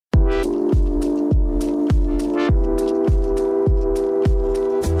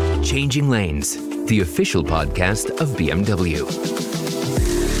Changing Lanes, the official podcast of BMW.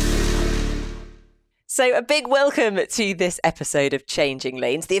 So a big welcome to this episode of Changing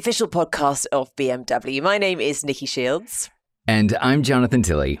Lanes, the official podcast of BMW. My name is Nicki Shields. And I'm Jonathan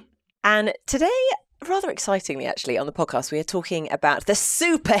Tilley. And today, rather excitingly actually, on the podcast, we are talking about the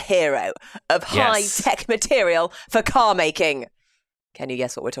superhero of high-tech material for car making. Can you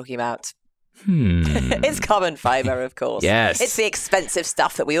guess what we're talking about? It's carbon fiber, of course. Yes. It's the expensive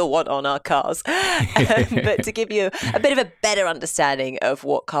stuff that we all want on our cars. But to give you a bit of a better understanding of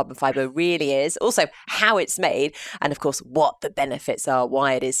what carbon fiber really is, also how it's made, and of course, what the benefits are,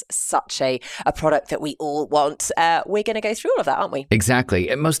 why it is such a product that we all want, we're going to go through all of that, aren't we?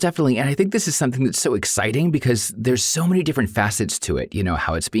 Exactly. Most definitely. And I think this is something that's so exciting because there's so many different facets to it, you know,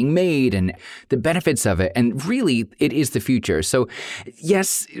 how it's being made and the benefits of it. And really, it is the future. So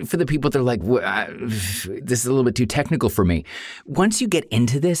yes, for the people that are like, this is a little bit too technical for me. Once you get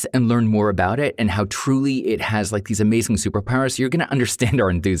into this and learn more about it and how truly it has like these amazing superpowers, you're going to understand our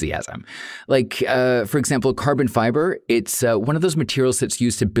enthusiasm. Like, for example, carbon fiber, it's one of those materials that's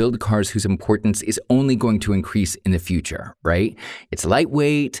used to build cars whose importance is only going to increase in the future, right? It's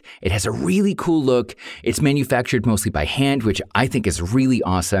lightweight. It has a really cool look. It's manufactured mostly by hand, which I think is really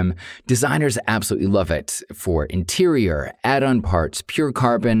awesome. Designers absolutely love it for interior, add-on parts, pure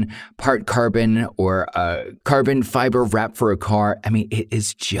carbon, part carbon, or carbon fiber wrap for a car. I mean, it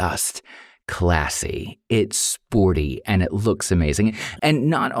is just classy. It's sporty and it looks amazing. And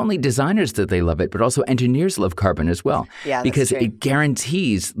not only designers that they love it, but also engineers love carbon as well. Yeah, because it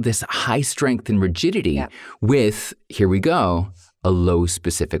guarantees this high strength and rigidity with, here we go, a low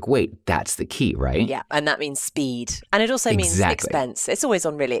specific weight. That's the key, right? Yeah, and that means speed. And it also means expense. It's always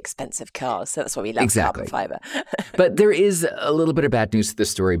on really expensive cars, so that's why we love carbon fiber. But there is a little bit of bad news to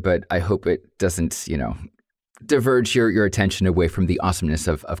this story, but I hope it doesn't, diverge your attention away from the awesomeness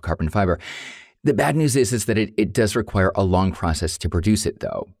of carbon fiber. The bad news is that it does require a long process to produce it,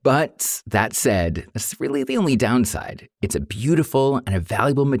 though. But that said, that's really the only downside. It's a beautiful and a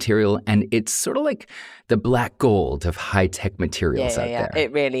valuable material, and it's sort of like the black gold of high-tech materials out there.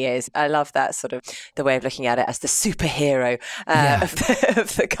 It really is. I love that sort of the way of looking at it as the superhero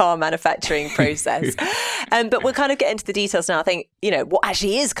of the car manufacturing process. But we'll kind of get into the details now. I think, what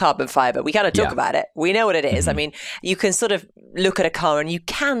actually is carbon fiber? We kind of talk about it. We know what it is. I mean, you can sort of look at a car and you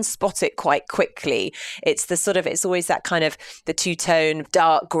can spot it quite quickly. It's it's always that kind of the two-tone,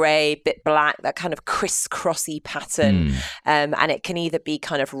 dark grey, bit black, that kind of crisscrossy pattern. And it can either be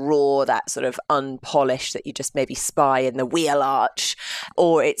kind of raw, that sort of unpolished that you just maybe spy in the wheel arch,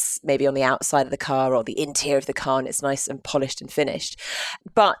 or it's maybe on the outside of the car or the interior of the car and it's nice and polished and finished.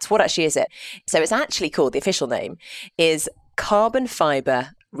 But what actually is it? So it's actually called, the official name is carbon fiber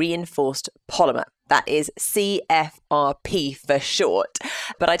reinforced polymer. That is CFRP for short.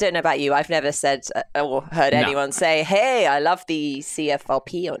 But I don't know about you. I've never said or heard anyone say, hey, I love the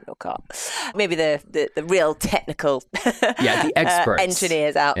CFRP on your car. Maybe the real technical the experts.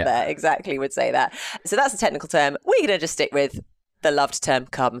 Engineers out there would say that. So that's a technical term. We're going to just stick with the loved term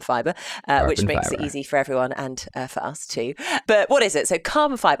carbon fiber, which makes it easy for everyone and for us too. But what is it? So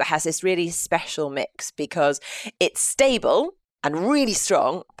carbon fiber has this really special mix because it's stable and really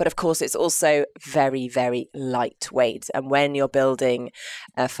strong, but of course it's also very, very lightweight. And when you're building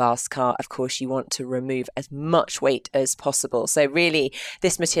a fast car, of course you want to remove as much weight as possible. So really,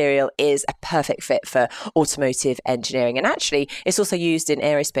 this material is a perfect fit for automotive engineering. And actually, it's also used in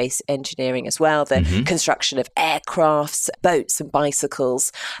aerospace engineering as well, the construction of aircrafts, boats and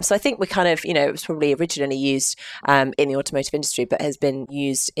bicycles. So I think we kind of, it was probably originally used in the automotive industry, but has been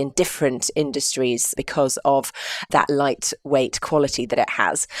used in different industries because of that lightweight quality that it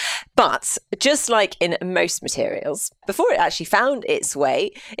has. But just like in most materials, before it actually found its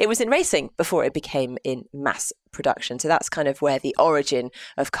way, it was in racing before it became in mass production. So that's kind of where the origin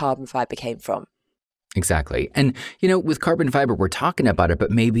of carbon fiber came from. Exactly. And, with carbon fiber, we're talking about it,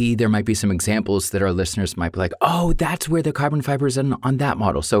 but maybe there might be some examples that our listeners might be like, oh, that's where the carbon fiber is on that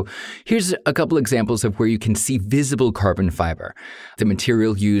model. So here's a couple examples of where you can see visible carbon fiber. The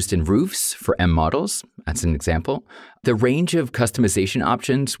material used in roofs for M models, that's an example. The range of customization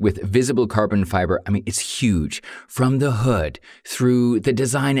options with visible carbon fiber, it's huge. From the hood, through the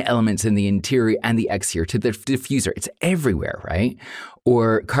design elements in the interior and the exterior, to the diffuser. It's everywhere, right?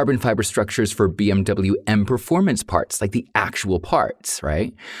 Or carbon fiber structures for BMW M performance parts, like the actual parts,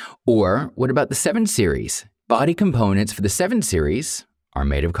 right? Or what about the 7 Series? Body components for the 7 Series are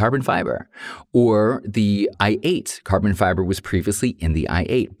made of carbon fiber. Or the i8, carbon fiber was previously in the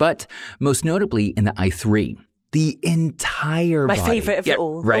i8, but most notably in the i3. The entire My body. favorite of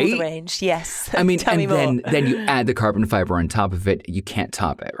all the range. Yes. I mean, Tell me more. then you add the carbon fiber on top of it. You can't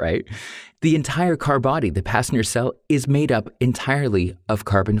top it, right? The entire car body, the passenger cell, is made up entirely of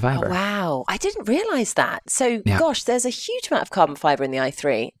carbon fiber. Oh, wow. I didn't realize that. So, gosh, there's a huge amount of carbon fiber in the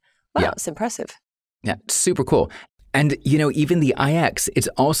i3. Wow, it's impressive. Yeah, super cool. And, even the iX, it's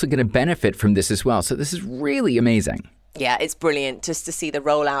also going to benefit from this as well. So this is really amazing. Yeah, it's brilliant just to see the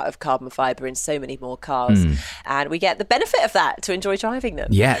rollout of carbon fiber in so many more cars. And we get the benefit of that to enjoy driving them.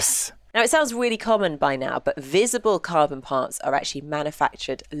 Yes. Now, it sounds really common by now, but visible carbon parts are actually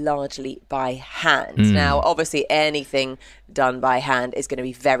manufactured largely by hand. Now, obviously, anything done by hand is going to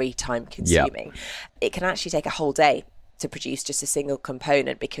be very time consuming. Yep. It can actually take a whole day to produce just a single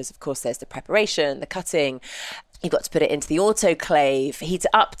component because, of course, there's the preparation, the cutting. You've got to put it into the autoclave, heat it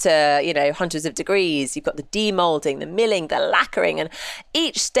up to, hundreds of degrees. You've got the demolding, the milling, the lacquering, and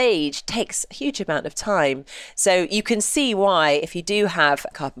each stage takes a huge amount of time. So you can see why, if you do have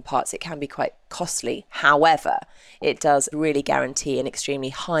carbon parts, it can be quite costly. However, it does really guarantee an extremely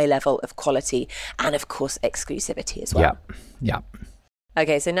high level of quality and, of course, exclusivity as well. Yeah.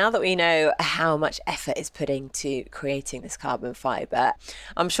 Okay, so now that we know how much effort is put into creating this carbon fiber,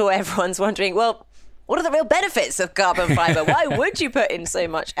 I'm sure everyone's wondering, well, what are the real benefits of carbon fiber? Why would you put in so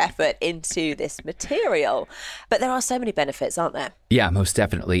much effort into this material? But there are so many benefits, aren't there? Yeah, most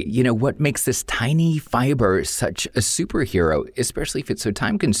definitely. What makes this tiny fiber such a superhero, especially if it's so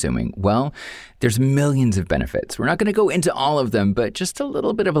time consuming? Well, there's millions of benefits. We're not going to go into all of them, but just a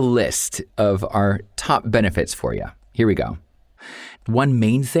little bit of a list of our top benefits for you. Here we go. One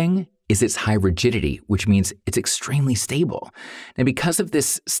main thing is its high rigidity, which means it's extremely stable. Now, because of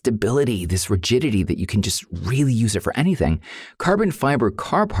this stability, this rigidity that you can just really use it for anything, carbon fiber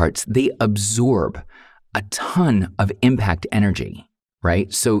car parts, they absorb a ton of impact energy,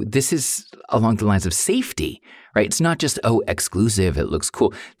 right? So this is along the lines of safety, right? It's not just, exclusive, it looks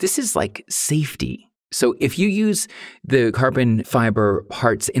cool. This is like safety. So if you use the carbon fiber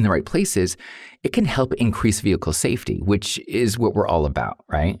parts in the right places, it can help increase vehicle safety, which is what we're all about,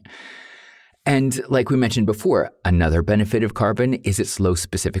 right? And like we mentioned before, another benefit of carbon is its low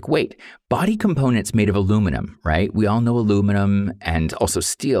specific weight. Body components made of aluminum, right? We all know aluminum and also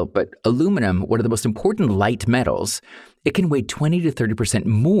steel, but aluminum, one of the most important light metals, it can weigh 20 to 30%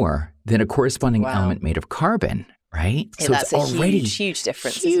 more than a corresponding element made of carbon, right? Yeah, so that's it's already huge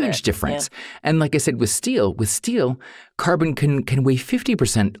difference. Huge difference. Yeah. And like I said, with steel, carbon can weigh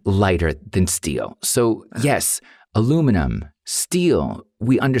 50% lighter than steel. So yes, aluminum, steel,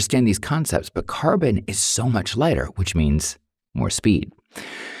 we understand these concepts, but carbon is so much lighter, which means more speed.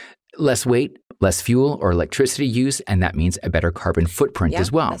 Less weight, less fuel or electricity use, and that means a better carbon footprint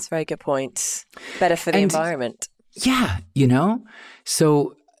as well. That's a very good point. Better for the environment. Yeah,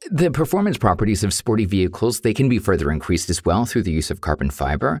 So the performance properties of sporty vehicles, they can be further increased as well through the use of carbon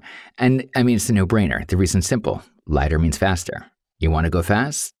fiber. And it's a no-brainer. The reason's simple. Lighter means faster. You want to go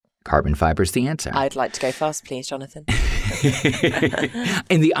fast? Carbon fiber's the answer. I'd like to go fast, please, Jonathan.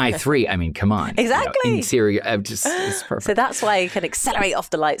 In the i3, come on. Exactly. Interior, it's perfect. So that's why you can accelerate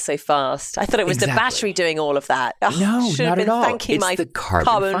off the light so fast. I thought it was the battery doing all of that. No, not at all. Thanking it's my the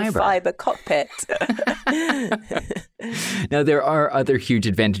carbon fiber cockpit. Now, there are other huge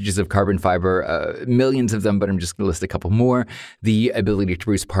advantages of carbon fiber, millions of them, but I'm just going to list a couple more. The ability to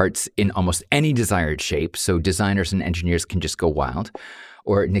produce parts in almost any desired shape, so designers and engineers can just go wild.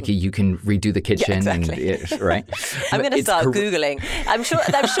 Or, Nicki, you can redo the kitchen. Yeah, exactly. Right? I'm going to start Googling. I'm sure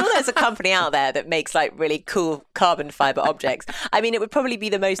there's a company out there that makes really cool carbon fiber objects. It would probably be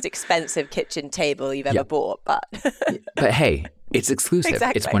the most expensive kitchen table you've ever bought. But But hey, it's exclusive.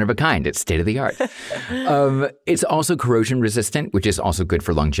 Exactly. It's one of a kind. It's state of the art. It's also corrosion resistant, which is also good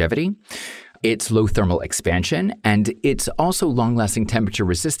for longevity. It's low thermal expansion, and it's also long-lasting temperature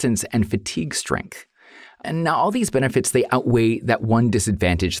resistance and fatigue strength. And now all these benefits, they outweigh that one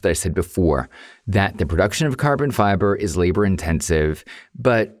disadvantage that I said before, that the production of carbon fiber is labor intensive,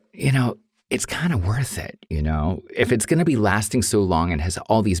 but, it's kind of worth it, If it's going to be lasting so long and has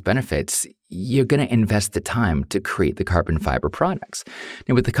all these benefits, you're going to invest the time to create the carbon fiber products.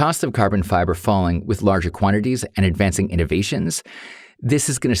 Now, with the cost of carbon fiber falling with larger quantities and advancing innovations, this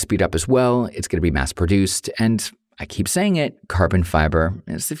is going to speed up as well. It's going to be mass produced, and I keep saying it, carbon fiber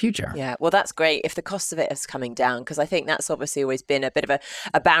is the future. Yeah, well, that's great if the cost of it is coming down, because I think that's obviously always been a bit of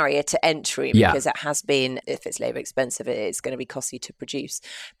a barrier to entry, because it has been, if it's labor expensive, it's going to be costly to produce.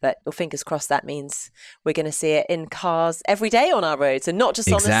 But fingers crossed, that means we're going to see it in cars every day on our roads and not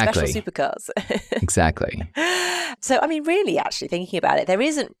just on the special supercars. Exactly. So, really, actually thinking about it, there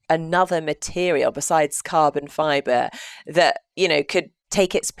isn't another material besides carbon fiber that, could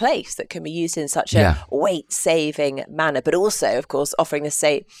take its place, that can be used in such a weight-saving manner, but also, of course, offering the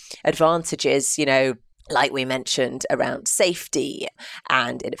same advantages, like we mentioned, around safety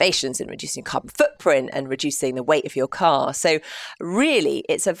and innovations in reducing carbon footprint and reducing the weight of your car. So really,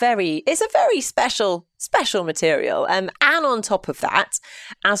 it's a very special material. And on top of that,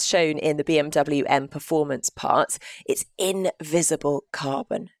 as shown in the BMW M Performance part, it's invisible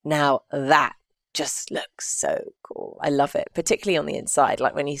carbon. Now that just looks so cool. I love it, particularly on the inside.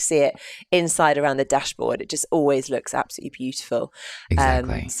 Like when you see it inside around the dashboard, it just always looks absolutely beautiful.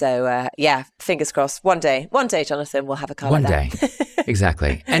 Exactly. Fingers crossed. One day, Jonathan, we'll have a car One like that. day.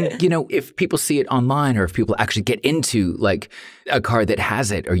 Exactly. And, if people see it online, or if people actually get into like a car that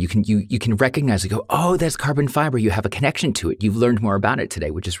has it, or you can recognize it, go, oh, that's carbon fiber. You have a connection to it. You've learned more about it today,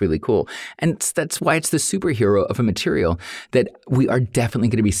 which is really cool. And that's why it's the superhero of a material that we are definitely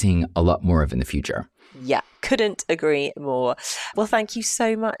going to be seeing a lot more of in the future. Yeah, couldn't agree more. Well, thank you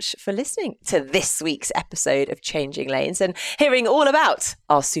so much for listening to this week's episode of Changing Lanes and hearing all about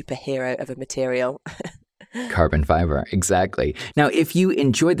our superhero of a material. Carbon fiber, exactly. Now, if you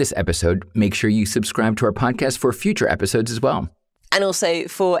enjoyed this episode, make sure you subscribe to our podcast for future episodes as well. And also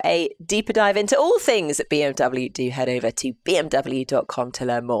for a deeper dive into all things at BMW, do head over to bmw.com to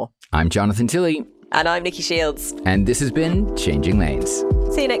learn more. I'm Jonathan Tilley. And I'm Nikki Shields. And this has been Changing Lanes.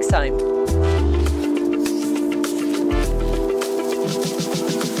 See you next time.